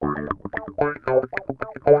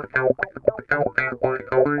Hi,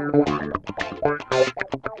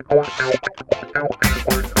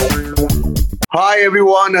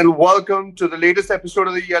 everyone, and welcome to the latest episode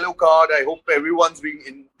of the Yellow Card. I hope everyone's been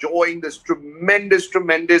enjoying this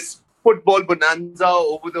tremendous football bonanza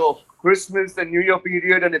over the Christmas and New Year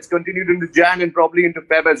period, and it's continued into Jan and probably into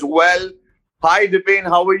Feb as well. Hi, Dipen,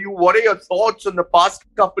 how are you? What are your thoughts on the past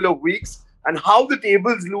couple of weeks and how the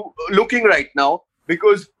tables looking right now?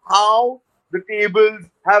 Because how the tables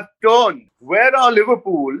have turned. Where are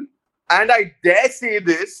Liverpool? And I dare say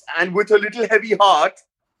this, and with a little heavy heart,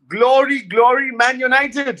 glory, glory, Man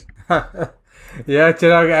United. Yeah,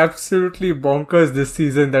 Chirag, absolutely bonkers this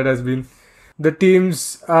season that has been. The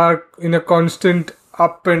teams are in a constant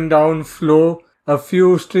up and down flow. A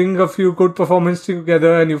few good performances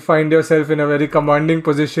together and you find yourself in a very commanding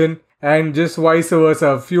position, and just vice versa.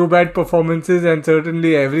 A few bad performances and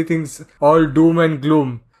certainly everything's all doom and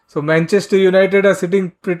gloom. So Manchester United are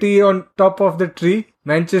sitting pretty on top of the tree.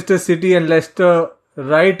 Manchester City and Leicester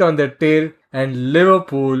right on their tail, and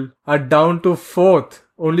Liverpool are down to fourth,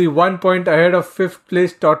 only 1 point ahead of fifth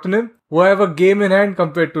place Tottenham, who have a game in hand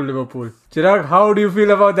compared to Liverpool. Chirag, how do you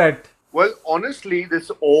feel about that? Well, honestly,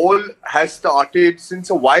 this all has started since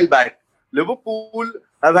a while back. Liverpool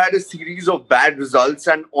have had a series of bad results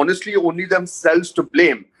and honestly only themselves to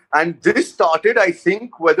blame. And this started, I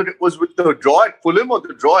think, whether it was with the draw at Fulham or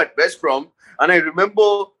the draw at West Brom. And I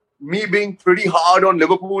remember me being pretty hard on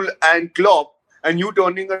Liverpool and Klopp, and you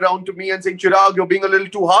turning around to me and saying, Chirag, you're being a little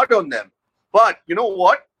too hard on them. But you know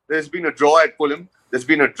what? There's been a draw at Fulham. There's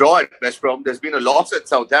been a draw at West Brom. There's been a loss at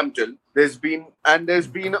Southampton. There's been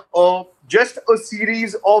just a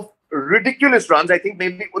series of ridiculous runs. I think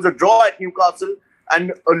maybe it was a draw at Newcastle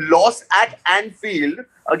and a loss at Anfield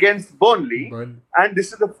against Burnley. And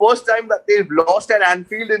this is the first time that they've lost at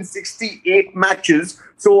Anfield in 68 matches.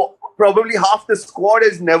 So probably half the squad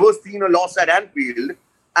has never seen a loss at Anfield.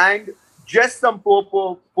 And just some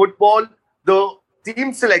poor football. The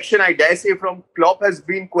team selection, I dare say, from Klopp has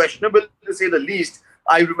been questionable, to say the least.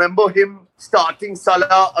 I remember him starting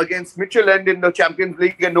Salah against Midtjylland in the Champions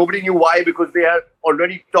League, and nobody knew why, because they had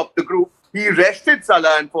already topped the group. He rested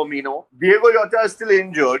Salah and Firmino. Diego Jota is still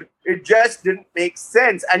injured. It just didn't make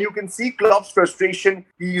sense. And you can see Klopp's frustration.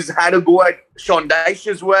 He's had a go at Sean Dyche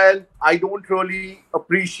as well. I don't really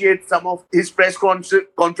appreciate some of his press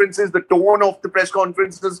conferences. The tone of the press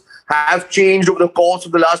conferences have changed over the course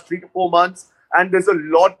of the last 3 to 4 months. And there's a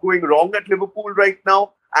lot going wrong at Liverpool right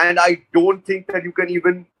now. And I don't think that you can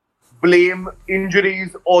even blame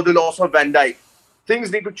injuries or the loss of Van Dijk.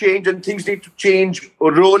 Things need to change, and things need to change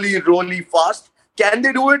really fast. Can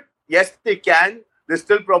they do it? Yes, they can. They're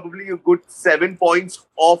still probably a good 7 points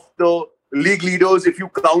off the league leaders if you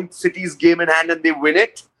count City's game in hand and they win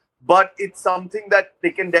it. But it's something that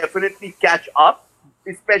they can definitely catch up,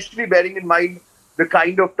 especially bearing in mind the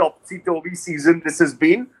kind of topsy-turvy season this has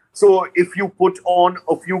been. So if you put on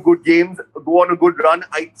a few good games, go on a good run,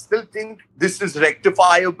 I still think this is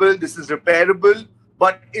rectifiable, this is repairable,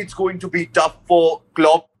 but it's going to be tough for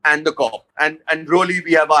Klopp and the Cop. And really,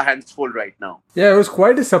 we have our hands full right now. Yeah, it was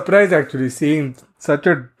quite a surprise actually seeing such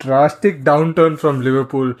a drastic downturn from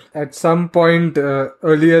Liverpool. At some point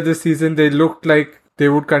earlier this season, they looked like they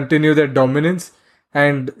would continue their dominance.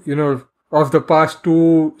 And, of the past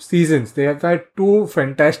 2 seasons, they have had 2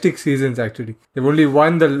 fantastic seasons actually. They've only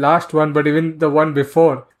won the last one, but even the one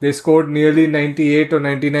before, they scored nearly 98 or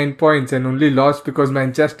 99 points and only lost because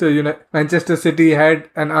Manchester City had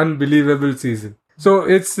an unbelievable season. So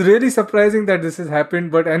it's really surprising that this has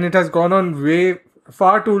happened, and it has gone on way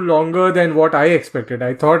far too longer than what I expected.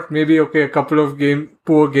 I thought maybe, a couple of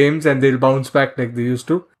poor games and they'll bounce back like they used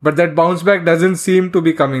to. But that bounce back doesn't seem to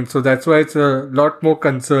be coming. So that's why it's a lot more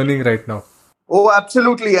concerning right now. Oh,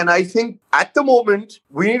 absolutely. And I think at the moment,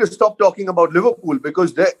 we need to stop talking about Liverpool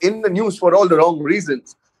because they're in the news for all the wrong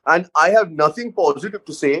reasons. And I have nothing positive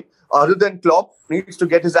to say other than Klopp needs to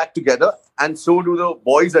get his act together, and so do the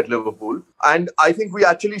boys at Liverpool. And I think we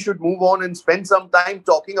actually should move on and spend some time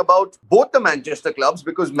talking about both the Manchester clubs,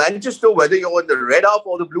 because Manchester, whether you're in the red half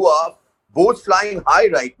or the blue half, both flying high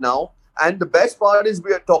right now. And the best part is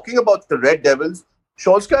we are talking about the Red Devils.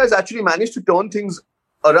 Solskjaer has actually managed to turn things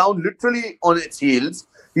around literally on its heels.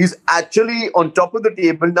 He's actually on top of the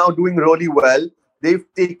table now, doing really well. They've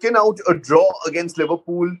taken out a draw against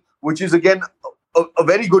Liverpool, which is again a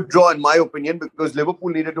very good draw in my opinion, because Liverpool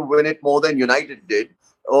needed to win it more than United did.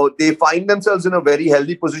 They find themselves in a very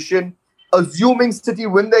healthy position. Assuming City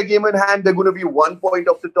win their game in hand, they're going to be 1 point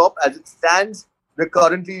off the top. As it stands, they're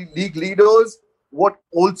currently league leaders. What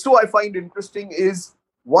also I find interesting is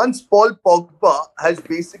once Paul Pogba has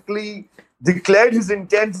basically declared his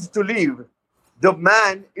intent to leave, The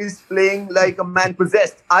man is playing like a man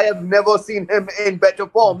possessed. I have never seen him in better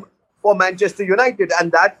form for Manchester United.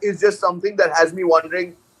 And that is just something that has me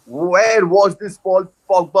wondering, where was this Paul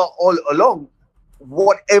Pogba all along?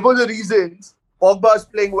 Whatever the reasons, Pogba's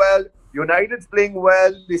playing well, United's playing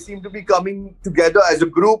well. They seem to be coming together as a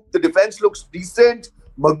group. The defense looks decent.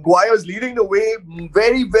 Maguire's leading the way.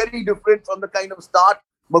 Very, very different from the kind of start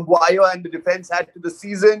Maguire and the defense had to the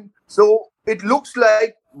season. So it looks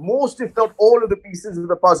like most, if not all, of the pieces of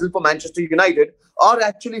the puzzle for Manchester United are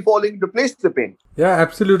actually falling into place, the pain. Yeah,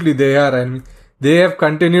 absolutely they are. And they have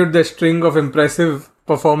continued the string of impressive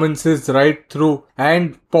performances right through.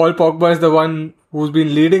 And Paul Pogba is the one who's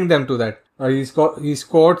been leading them to that. He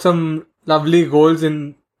scored some lovely goals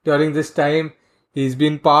during this time. He's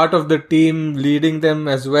been part of the team, leading them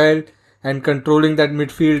as well and controlling that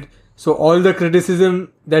midfield. So all the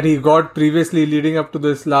criticism that he got previously leading up to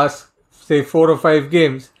this last, say, 4 or 5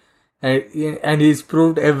 games, and he's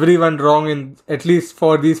proved everyone wrong in at least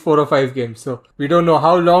for these 4 or 5 games. So we don't know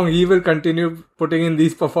how long he will continue putting in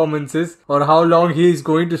these performances or how long he is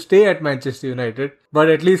going to stay at Manchester United. But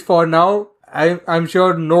at least for now, I'm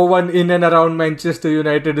sure no one in and around Manchester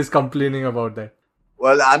United is complaining about that.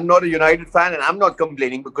 Well, I'm not a United fan and I'm not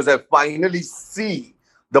complaining because I finally see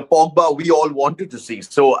the Pogba we all wanted to see.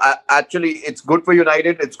 So actually, it's good for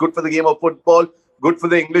United. It's good for the game of football, good for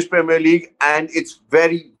the English Premier League. And it's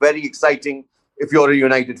very, very exciting if you're a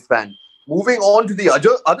United fan. Moving on to the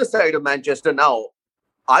other side of Manchester now,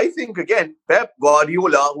 I think, again, Pep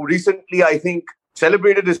Guardiola, who recently, I think,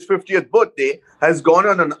 celebrated his 50th birthday, has gone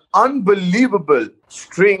on an unbelievable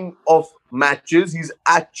string of matches. He's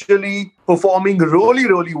actually performing really,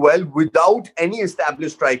 really well without any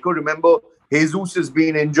established striker. Remember, Jesus has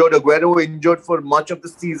been injured, Aguero injured for much of the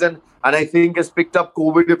season, and I think has picked up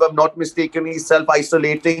COVID, if I'm not mistaken. He's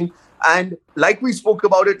self-isolating. And like we spoke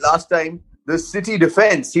about it last time, the City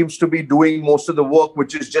defense seems to be doing most of the work,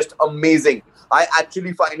 which is just amazing. I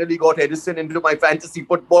actually finally got Edison into my fantasy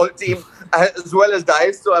football team as well as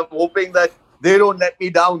Dice, so I'm hoping that they don't let me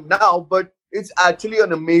down now. But it's actually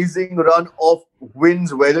an amazing run of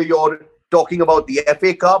wins, whether you're talking about the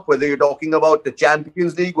FA Cup, whether you're talking about the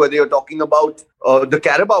Champions League, whether you're talking about the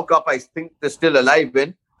Carabao Cup, I think they're still alive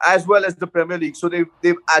in, as well as the Premier League. So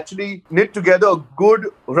they've actually knit together a good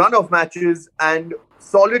run of matches and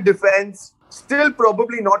solid defense. Still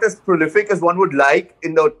probably not as prolific as one would like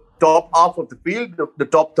in the top half of the field, the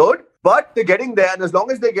top third, but they're getting there. And as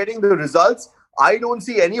long as they're getting the results, I don't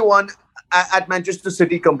see anyone at Manchester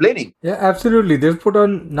City complaining. Yeah, absolutely. They've put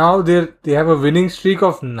on, now they have a winning streak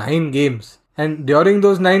of 9 games. And during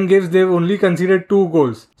those 9 games, they've only conceded 2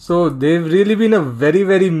 goals. So they've really been a very,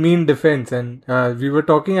 very mean defense. And we were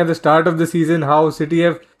talking at the start of the season how City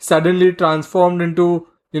have suddenly transformed into,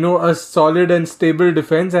 a solid and stable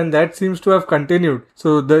defense, and that seems to have continued.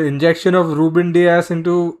 So the injection of Ruben Dias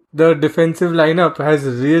into the defensive lineup has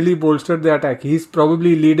really bolstered the attack. He's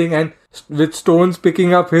probably leading, and with Stones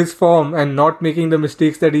picking up his form and not making the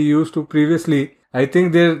mistakes that he used to previously, I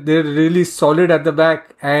think they're really solid at the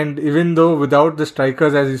back. And even though without the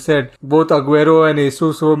strikers, as you said, both Aguero and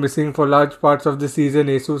Jesus were missing for large parts of the season.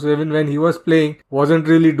 Jesus, even when he was playing, wasn't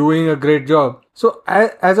really doing a great job. So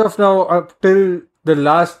as of now, up till the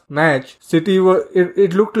last match, City were,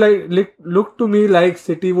 it looked to me like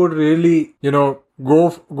City would really,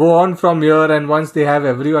 go on from here, and once they have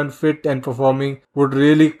everyone fit and performing, would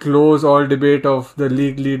really close all debate of the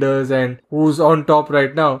league leaders and who's on top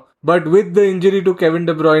right now. But with the injury to Kevin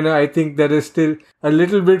De Bruyne, I think there is still a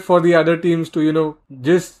little bit for the other teams to,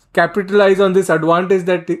 just capitalize on this advantage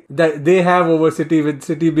that they have over City, with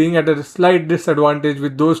City being at a slight disadvantage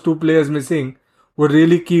with those 2 players missing, were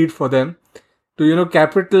really key for them to,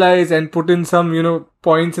 capitalize and put in some,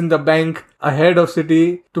 points in the bank ahead of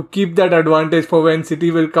City to keep that advantage for when City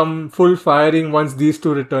will come full firing once these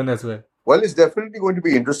 2 return as well. Well, it's definitely going to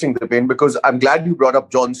be interesting, Dipen, because I'm glad you brought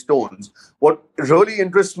up John Stones. What really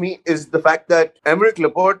interests me is the fact that Aymeric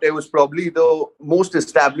Laporte was probably the most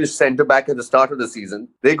established centre-back at the start of the season.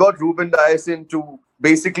 They got Ruben Dias in to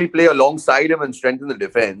basically play alongside him and strengthen the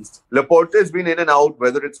defence. Laporte has been in and out,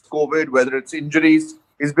 whether it's COVID, whether it's injuries.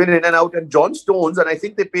 He's been in and out. And John Stones, and I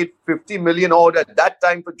think they paid 50 million odd at that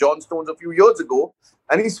time for John Stones a few years ago.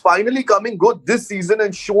 And he's finally coming good this season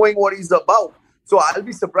and showing what he's about. So I'll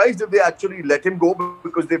be surprised if they actually let him go,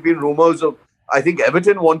 because there have been rumours of, I think,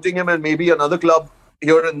 Everton wanting him and maybe another club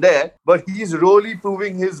here and there. But he's really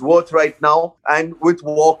proving his worth right now. And with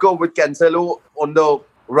Walker, with Cancelo on the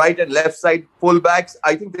right and left side fullbacks,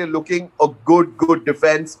 I think they're looking a good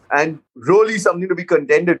defence and really something to be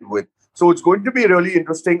contended with. So it's going to be really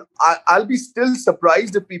interesting. I'll be still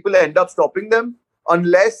surprised if people end up stopping them,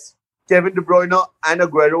 unless Kevin De Bruyne and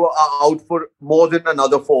Aguero are out for more than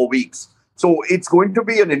another 4 weeks. So it's going to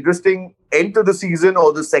be an interesting end to the season,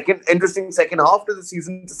 or the interesting second half to the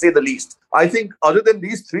season, to say the least. I think other than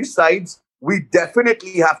these three sides, we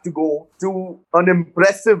definitely have to go to an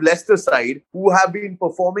impressive Leicester side who have been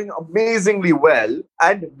performing amazingly well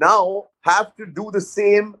and now have to do the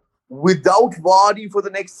same without Vardy for the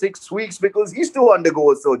next 6 weeks because he's to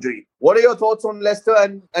undergo a surgery. What are your thoughts on Leicester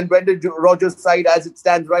and Brendan Rodgers' side as it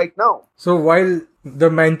stands right now? So while the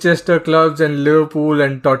Manchester clubs and Liverpool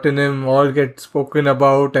and Tottenham all get spoken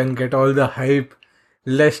about and get all the hype,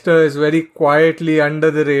 Leicester is very quietly under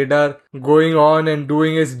the radar, going on and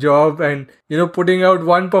doing his job and, putting out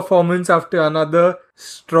one performance after another,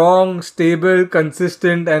 strong, stable,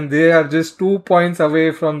 consistent, and they are just 2 points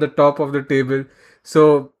away from the top of the table.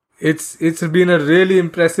 So it's been a really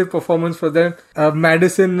impressive performance for them.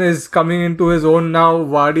 Maddison is coming into his own now.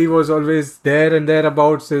 Vardy was always there and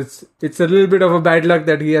thereabouts. It's a little bit of a bad luck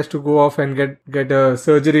that he has to go off and get a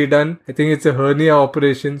surgery done. I think it's a hernia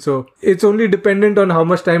operation. So it's only dependent on how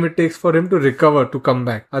much time it takes for him to recover to come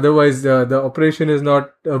back. Otherwise, the operation is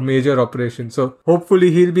not a major operation. So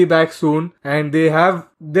hopefully he'll be back soon. And they've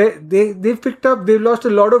lost a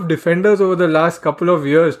lot of defenders over the last couple of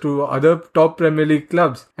years to other top Premier League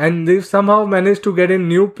clubs. And they've somehow managed to get in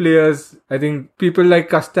new players. I think people like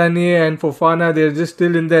Castagne and Fofana, they're just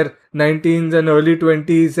still in their 19s and early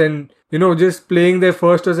 20s and, just playing their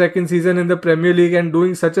first or second season in the Premier League and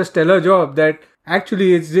doing such a stellar job that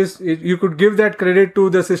actually you could give that credit to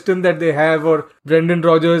the system that they have or Brendan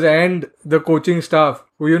Rodgers and the coaching staff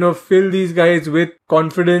who, fill these guys with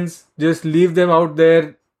confidence, just leave them out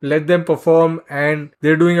there, let them perform, and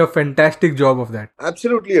they're doing a fantastic job of that.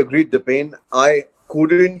 Absolutely agreed, Dipen. I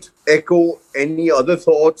couldn't echo any other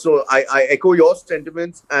thoughts, so I echo your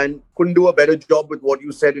sentiments and couldn't do a better job with what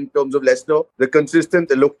you said in terms of Leicester. They're consistent,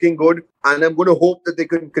 they're looking good, and I'm going to hope that they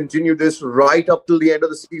can continue this right up till the end of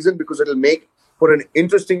the season because it'll make for an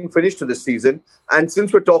interesting finish to this season. And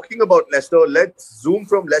since we're talking about Leicester, let's zoom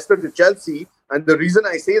from Leicester to Chelsea. And the reason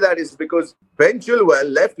I say that is because Ben Chilwell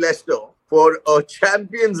left Leicester for a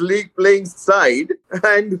Champions League playing side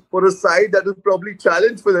and for a side that will probably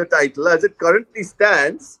challenge for the title. As it currently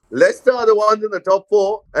stands, Leicester are the ones in the top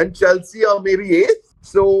four and Chelsea are maybe eighth.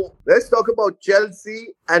 So let's talk about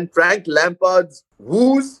Chelsea and Frank Lampard's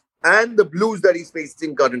woes and the blues that he's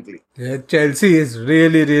facing currently. Yeah, Chelsea is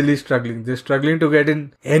really, really struggling. They're struggling to get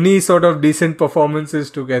in any sort of decent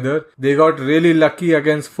performances together. They got really lucky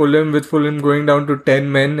against Fulham with Fulham going down to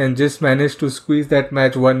 10 men and just managed to squeeze that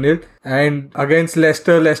match 1-0. And against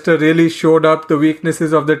Leicester really showed up the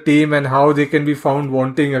weaknesses of the team and how they can be found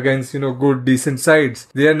wanting against, good, decent sides.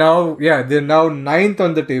 They're now ninth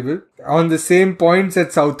on the table on the same points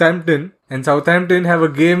as Southampton. And Southampton have a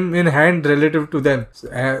game in hand relative to them.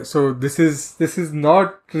 So this is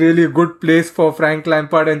not really a good place for Frank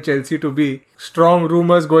Lampard and Chelsea to be. Strong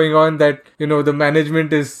rumours going on that, the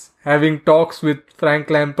management is having talks with Frank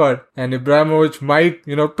Lampard and Ibrahimovic might,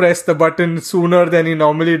 press the button sooner than he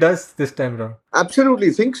normally does this time around.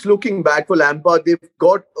 Absolutely. Things looking bad for Lampard. They've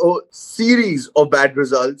got a series of bad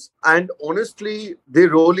results. And honestly, they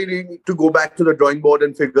really need to go back to the drawing board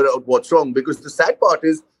and figure out what's wrong. Because the sad part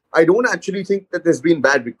is, I don't actually think that there's been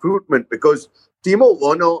bad recruitment because Timo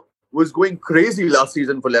Werner was going crazy last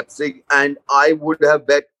season for Leipzig and I would have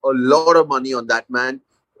bet a lot of money on that man.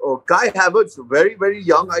 Kai Havertz, very, very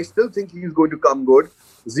young. I still think he's going to come good.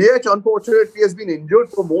 Ziyech, unfortunately, has been injured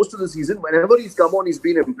for most of the season. Whenever he's come on, he's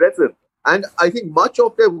been impressive. And I think much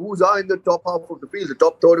of their woos are in the top half of the field, the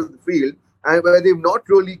top third of the field, and where they've not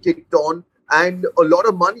really kicked on. And a lot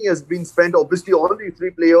of money has been spent, obviously, on these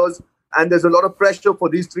three players. And there's a lot of pressure for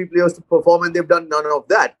these three players to perform, and they've done none of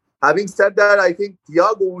that. Having said that, I think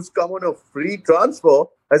Thiago, who's come on a free transfer,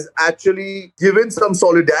 has actually given some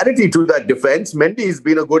solidarity to that defense. Mendy has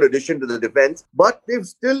been a good addition to the defense, but they've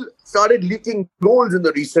still started leaking goals in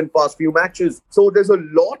the recent past few matches. So there's a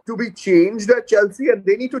lot to be changed at Chelsea, and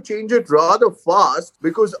they need to change it rather fast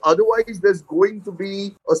because otherwise there's going to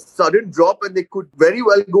be a sudden drop and they could very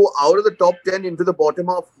well go out of the top 10 into the bottom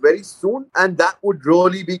half very soon. And that would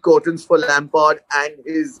really be curtains for Lampard and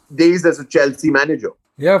his days as a Chelsea manager.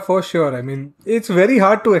 Yeah, for sure. I mean, it's very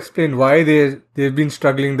hard to explain why they've been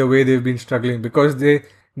struggling the way they've been struggling because they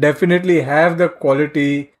definitely have the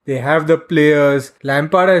quality, they have the players.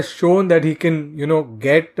 Lampard has shown that he can,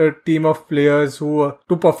 get a team of players who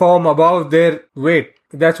to perform above their weight.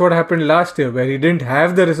 That's what happened last year where he didn't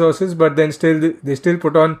have the resources but then they still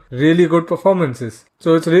put on really good performances.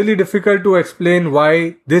 So it's really difficult to explain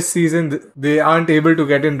why this season they aren't able to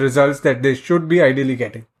get in results that they should be ideally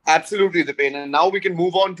getting. Absolutely, Dipen. And now we can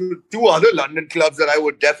move on to two other London clubs that I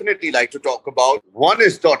would definitely like to talk about. One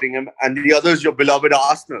is Tottenham and the other is your beloved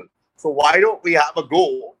Arsenal. So why don't we have a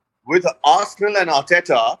go with Arsenal and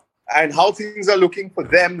Arteta and how things are looking for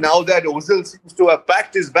them now that Ozil seems to have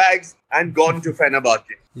packed his bags and gone to Fenerbahce?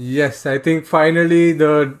 Yes, I think finally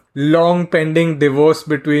the long pending divorce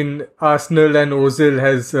between Arsenal and Ozil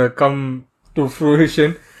has come to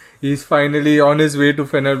fruition. He's finally on his way to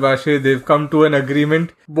Fenerbahce. They've come to an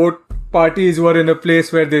agreement. Both parties were in a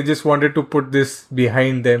place where they just wanted to put this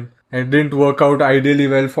behind them, and it didn't work out ideally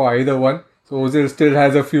well for either one. So Ozil still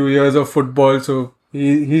has a few years of football, so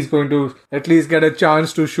he's going to at least get a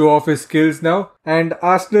chance to show off his skills now. And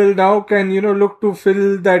Arsenal now can, look to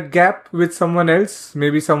fill that gap with someone else.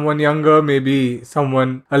 Maybe someone younger, maybe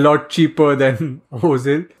someone a lot cheaper than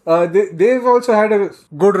Ozil. They've also had a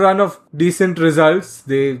good run of decent results.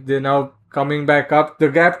 They're now coming back up. The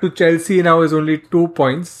gap to Chelsea now is only 2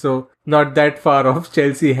 points, so not that far off.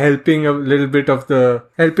 Chelsea helping in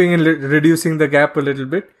reducing the gap a little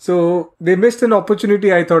bit. So they missed an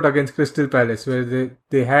opportunity, I thought, against Crystal Palace, where they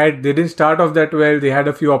didn't start off that well. They had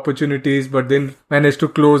a few opportunities, but then managed to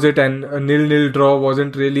close it, and a 0-0 draw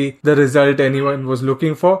wasn't really the result anyone was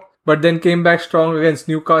looking for. But then came back strong against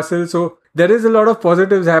Newcastle. So there is a lot of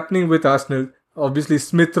positives happening with Arsenal. Obviously,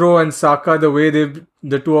 Smith Rowe and Saka, the way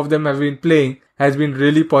the two of them have been playing has been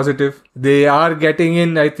really positive. They are getting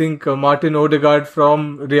in, I think, Martin Odegaard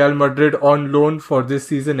from Real Madrid on loan for this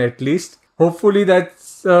season at least. Hopefully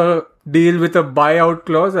that's a deal with a buyout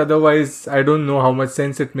clause. Otherwise, I don't know how much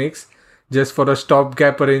sense it makes just for a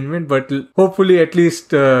stopgap arrangement. But hopefully at least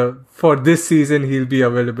for this season, he'll be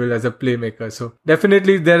available as a playmaker. So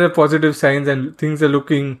definitely there are positive signs and things are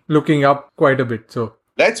looking up quite a bit. So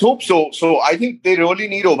let's hope so. So I think they really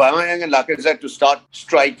need Aubameyang and Lacazette to start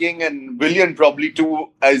striking, and Willian probably too,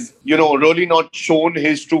 as really not shown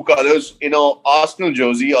his true colours in a Arsenal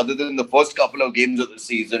jersey other than the first couple of games of the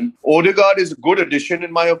season. Odegaard is a good addition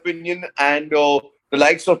in my opinion, and the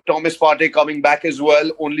likes of Thomas Partey coming back as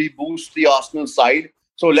well only boost the Arsenal side.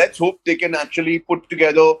 So let's hope they can actually put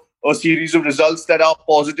together a series of results that are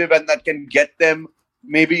positive and that can get them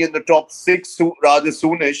maybe in the top 6 rather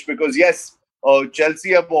soonish, because yes,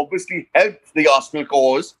 Chelsea have obviously helped the Arsenal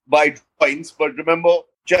cause by points, but remember,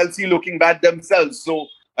 Chelsea looking bad themselves. So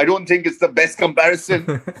I don't think it's the best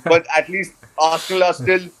comparison, but at least Arsenal are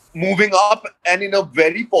still moving up and in a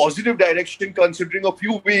very positive direction, considering a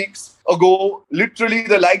few weeks ago, literally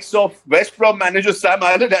the likes of West Brom manager Sam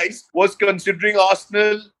Allardyce was considering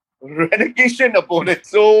Arsenal relegation opponent.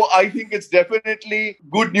 So I think it's definitely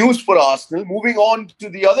good news for Arsenal. Moving on to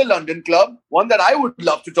the other London club, one that I would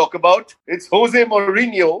love to talk about. It's Jose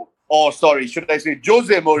Mourinho, or sorry, should I say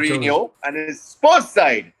Jose Mourinho and his Spurs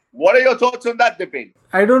side. What are your thoughts on that, Dipen?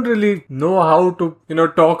 I don't really know how to,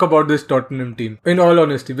 talk about this Tottenham team, in all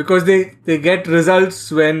honesty, because they get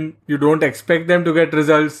results when you don't expect them to get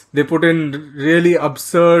results. They put in really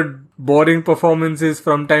absurd, boring performances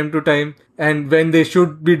from time to time, and when they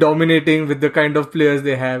should be dominating with the kind of players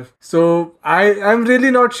they have. So I'm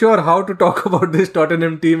really not sure how to talk about this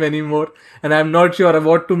Tottenham team anymore, and I'm not sure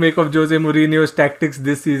what to make of Jose Mourinho's tactics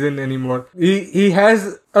this season anymore. He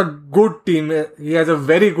has a good team. He has a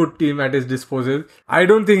very good team at his disposal. I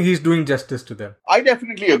don't think he's doing justice to them. I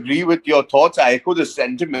definitely agree with your thoughts. I echo the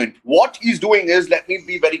sentiment. What he's doing is, let me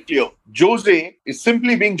be very clear, Jose is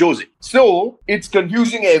simply being Jose. So it's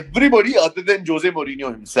confusing everybody other than Jose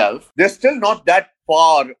Mourinho himself. They're still not that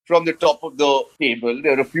far from the top of the table.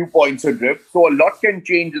 There are a few points adrift. So a lot can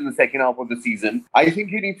change in the second half of the season. I think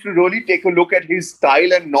he needs to really take a look at his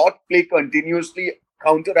style and not play continuously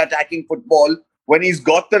counter-attacking football when he's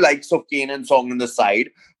got the likes of Kane and Song on the side.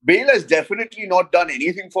 Bale has definitely not done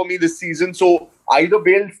anything for me this season. So either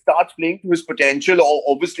Bale starts playing to his potential, or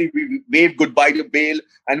obviously we wave goodbye to Bale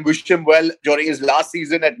and wish him well during his last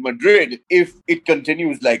season at Madrid if it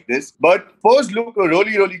continues like this. But Spurs look a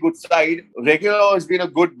really, really good side. Regular has been a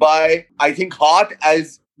good buy. I think Hart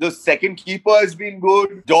as the second keeper has been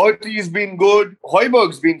good. Doherty has been good.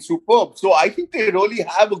 Højbjerg's been superb. So I think they really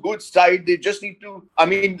have a good side. They just need to,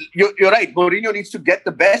 you're right. Mourinho needs to get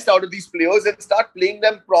the best out of these players and start playing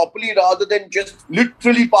them properly rather than just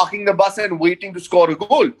literally parking the bus and waiting to score a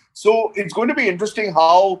goal. So it's going to be interesting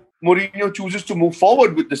how Mourinho chooses to move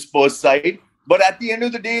forward with the Spurs side. But at the end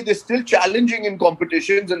of the day, they're still challenging in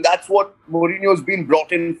competitions, and that's what Mourinho's been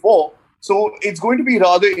brought in for. So it's going to be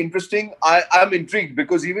rather interesting. I'm intrigued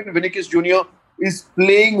because even Vinicius Jr. is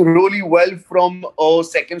playing really well from a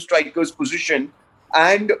second striker's position.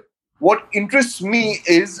 And what interests me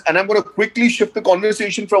is, and I'm going to quickly shift the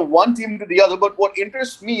conversation from one team to the other, but what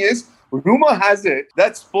interests me is, rumor has it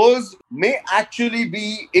that Spurs may actually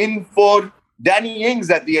be in for Danny Ings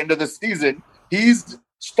at the end of the season. He's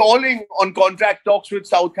stalling on contract talks with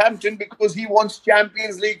Southampton because he wants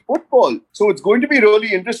Champions League football. So it's going to be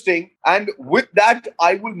really interesting. And with that,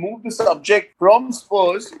 I will move the subject from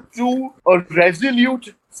Spurs to a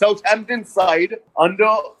resolute Southampton side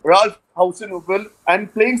under Ralph Hasenhüttl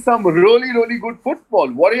and playing some really, really good football.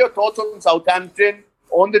 What are your thoughts on Southampton,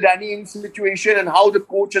 on the Danny Ings situation, and how the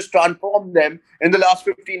coach has transformed them in the last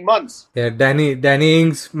 15 months? Yeah, Danny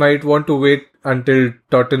Ings might want to wait until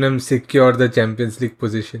Tottenham secure the Champions League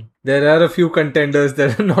position. There are a few contenders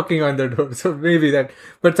that are knocking on the door, so maybe that.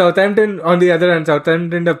 But Southampton, on the other hand,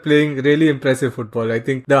 Southampton are playing really impressive football. I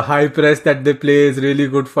think the high press that they play is really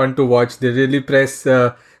good fun to watch. They really press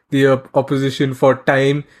the opposition for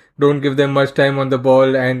time, don't give them much time on the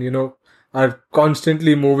ball, and are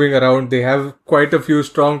constantly moving around. They have quite a few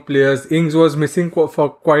strong players. Ings was missing for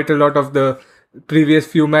quite a lot of the previous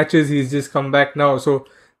few matches. He's just come back now, so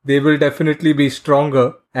they will definitely be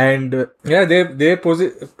stronger. And they're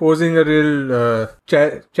posing a real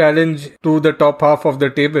challenge to the top half of the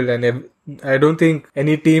table. And I don't think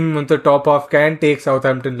any team on the top half can take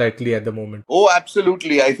Southampton lightly at the moment. Oh,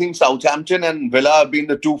 absolutely. I think Southampton and Villa have been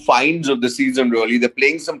the two finds of the season, really. They're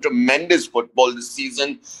playing some tremendous football this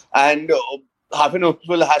season. And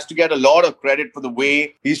Hasenhüttl has to get a lot of credit for the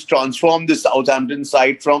way he's transformed the Southampton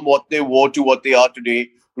side from what they were to what they are today.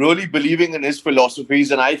 Really believing in his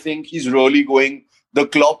philosophies. And I think he's really going the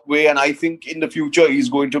Klopp way. And I think in the future, he's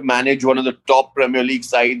going to manage one of the top Premier League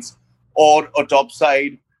sides or a top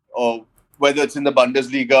side, whether it's in the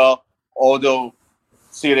Bundesliga or the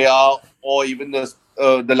Serie A or even the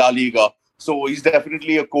La Liga. So he's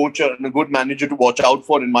definitely a coach and a good manager to watch out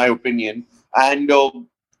for, in my opinion. And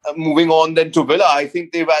moving on then to Villa, I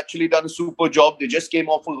think they've actually done a super job. They just came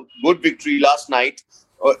off a good victory last night.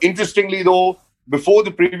 Interestingly, though, before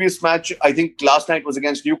the previous match, I think last night was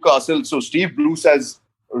against Newcastle. So Steve Bruce has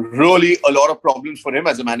really a lot of problems for him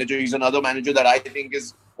as a manager. He's another manager that I think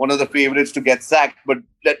is one of the favourites to get sacked. But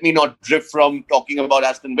let me not drift from talking about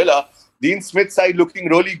Aston Villa. Dean Smith's side looking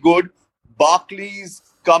really good. Barkley's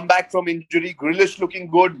come back from injury. Grealish looking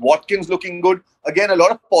good. Watkins looking good. Again, a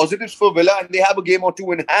lot of positives for Villa, and they have a game or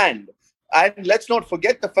two in hand. And let's not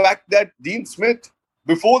forget the fact that Dean Smith,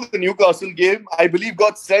 before the Newcastle game, I believe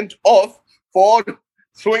got sent off for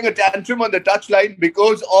throwing a tantrum on the touchline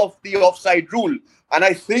because of the offside rule. And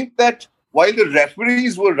I think that while the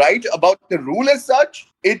referees were right about the rule as such,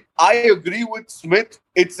 I agree with Smith.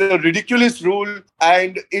 It's a ridiculous rule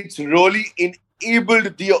and it's really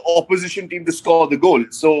enabled the opposition team to score the goal.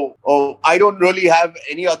 So I don't really have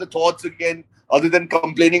any other thoughts again other than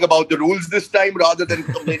complaining about the rules this time rather than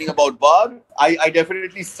complaining about VAR. I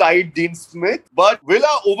definitely side Dean Smith. But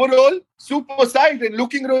Villa overall, super side and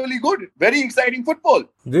looking really good. Very exciting football.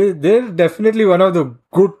 They're definitely one of the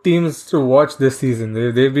good teams to watch this season.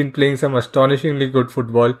 They've been playing some astonishingly good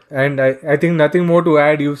football. And I think nothing more to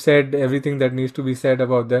add. You've said everything that needs to be said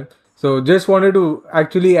about them. So just wanted to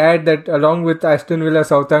actually add that along with Aston Villa,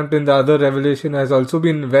 Southampton, the other revelation has also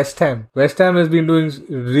been West Ham. West Ham has been doing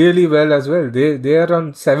really well as well. They are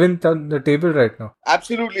on 7th on the table right now.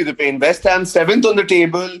 Absolutely, the pain. West Ham 7th on the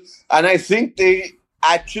table, and I think they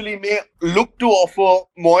actually may look to offer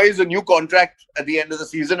Moyes a new contract at the end of the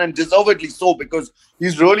season, and deservedly so, because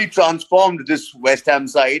he's really transformed this West Ham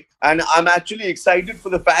side. And I'm actually excited for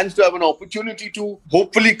the fans to have an opportunity to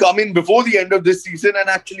hopefully come in before the end of this season and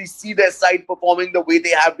actually see their side performing the way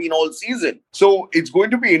they have been all season. So it's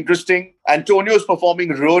going to be interesting. Antonio's performing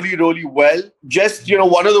really, really well. Just,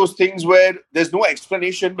 one of those things where there's no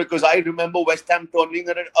explanation, because I remember West Ham turning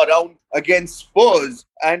it around against Spurs,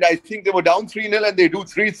 and I think they were down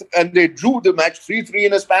 3-0 and they drew the match 3-3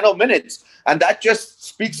 in a span of minutes. And that just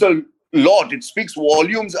speaks a lot. It speaks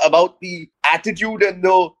volumes about the attitude and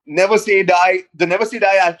the never say die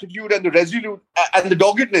attitude and the resolute and the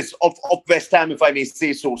doggedness of West Ham, if I may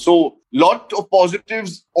say so. So, lot of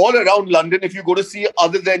positives all around London if you go to see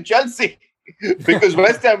other than Chelsea, because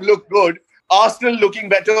West Ham look good, Arsenal looking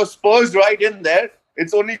better, Spurs right in there.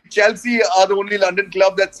 It's only Chelsea are the only London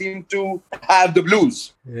club that seem to have the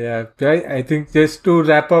blues. Yeah, I think just to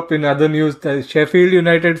wrap up in other news, Sheffield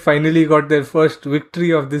United finally got their first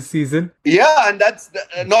victory of this season. Yeah, and that's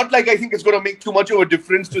not like I think it's going to make too much of a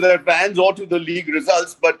difference to their fans or to the league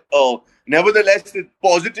results. But nevertheless,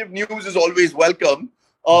 positive news is always welcome.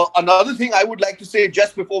 Another thing I would like to say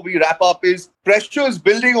just before we wrap up is pressure is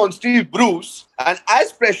building on Steve Bruce. And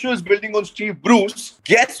as pressure is building on Steve Bruce,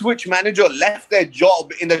 guess which manager left their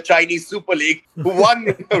job in the Chinese Super League? One,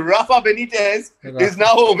 Rafa Benitez, is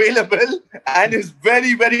now available and is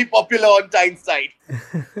very, very popular on Tyneside.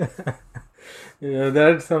 Yeah,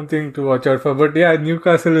 that's something to watch out for. But yeah,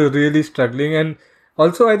 Newcastle is really struggling. And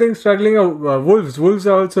also, I think struggling Wolves. Wolves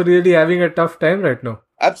are also really having a tough time right now.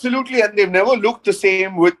 Absolutely, and they've never looked the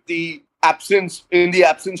same with the absence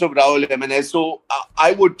of Raul Jimenez. So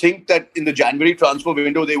I would think that in the January transfer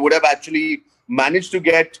window, they would have actually managed to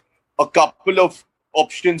get a couple of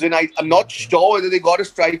options in. I'm not sure whether they got a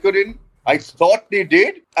striker in. I thought they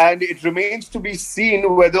did, and it remains to be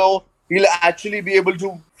seen whether he'll actually be able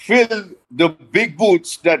to fill the big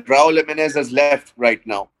boots that Raul Jimenez has left right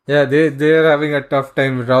now. Yeah, they're having a tough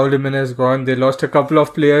time. Raul Jimenez gone. They lost a couple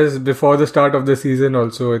of players before the start of the season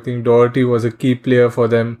also. I think Doherty was a key player for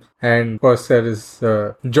them. And of course there is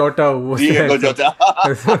Jota. Diego Jota.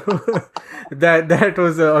 that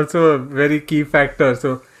was also a very key factor.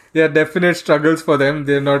 So yeah, definite struggles for them.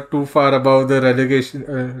 They're not too far above the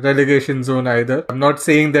relegation zone either. I'm not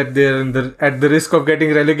saying that they're at the risk of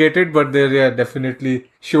getting relegated, but they're definitely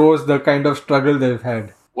shows the kind of struggle they've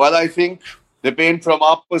had. Well, I think the pain from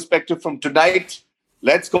our perspective from tonight.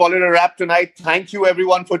 Let's call it a wrap tonight. Thank you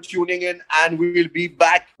everyone for tuning in, and we will be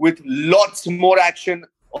back with lots more action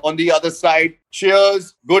on the other side.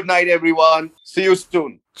 Cheers. Good night, everyone. See you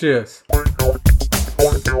soon. Cheers.